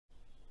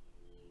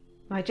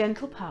My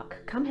gentle Puck,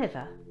 come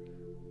hither.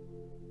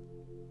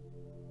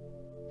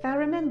 Thou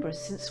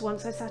rememberest since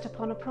once I sat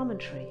upon a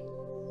promontory,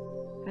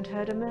 and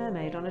heard a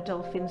mermaid on a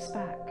dolphin's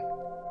back,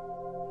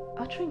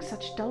 uttering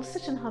such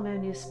dulcet and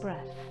harmonious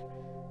breath,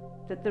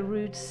 that the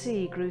rude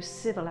sea grew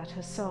civil at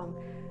her song,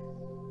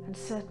 and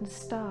certain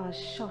stars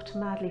shot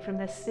madly from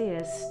their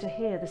spheres to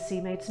hear the sea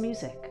maid's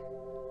music.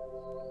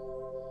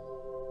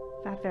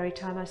 That very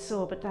time I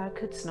saw, but thou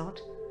couldst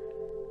not,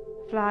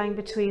 flying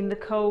between the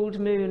cold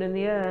moon and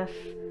the earth,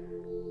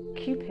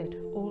 Cupid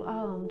all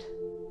armed.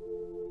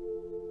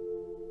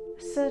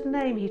 A certain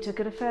aim he took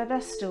at a fair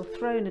vestal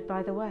throned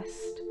by the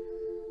west,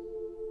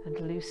 and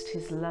loosed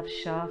his love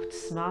shaft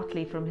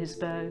smartly from his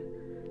bow,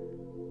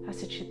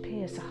 as it should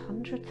pierce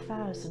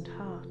 100,000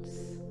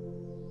 hearts.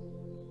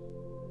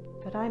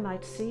 That I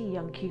might see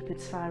young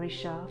Cupid's fiery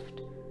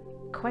shaft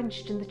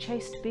quenched in the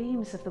chaste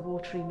beams of the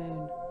watery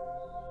moon,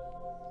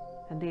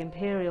 and the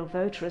imperial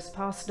votaress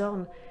passed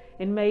on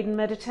in maiden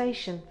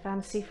meditation,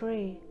 fancy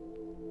free.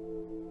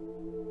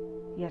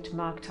 Yet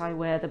marked I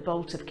where the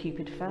bolt of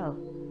Cupid fell.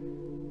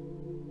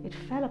 It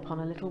fell upon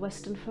a little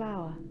western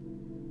flower,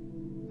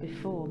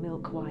 before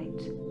milk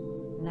white,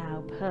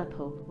 now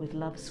purple with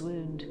love's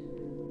wound,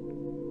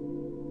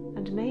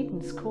 and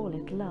maidens call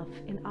it love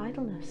in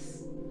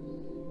idleness.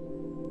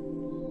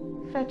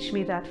 Fetch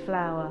me that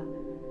flower,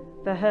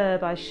 the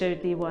herb I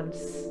showed thee once.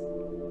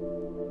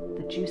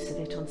 The juice of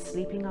it on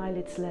sleeping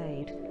eyelids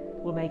laid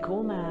will make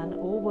all man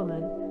or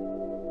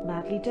woman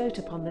madly dote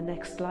upon the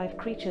next live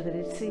creature that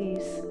it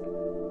sees.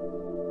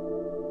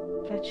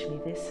 Fetch me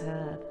this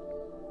herb,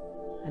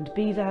 and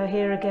be thou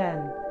here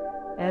again,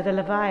 ere the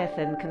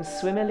Leviathan can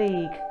swim a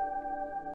league.